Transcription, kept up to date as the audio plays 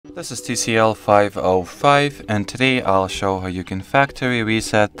This is TCL 505, and today I'll show how you can factory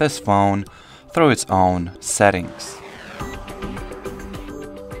reset this phone through its own settings.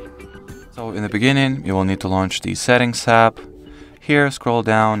 So in the beginning, you will need to launch the Settings app. Here, scroll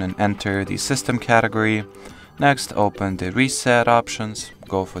down and enter the System category. Next, open the Reset options.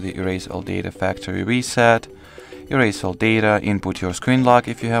 Go for the Erase All Data Factory Reset. Erase all data, input your screen lock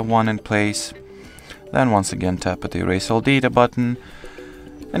if you have one in place. Then once again tap at the Erase All Data button.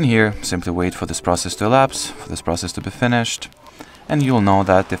 And here, simply wait for this process to elapse, for this process to be finished. And you'll know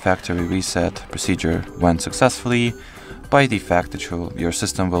that the factory reset procedure went successfully. By default, your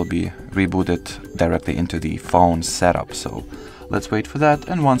system will be rebooted directly into the phone setup. So let's wait for that,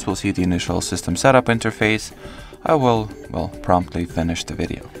 and once we'll see the initial system setup interface, I will, promptly finish the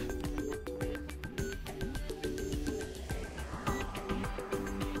video.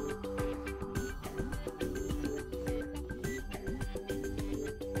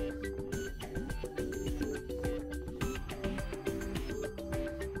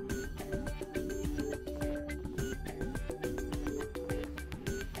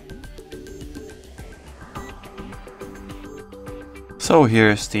 So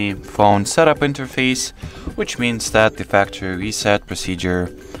here's the phone setup interface, which means that the factory reset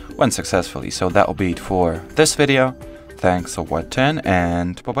procedure went successfully. So that will be it for this video. Thanks for watching,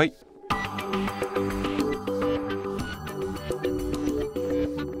 and bye-bye.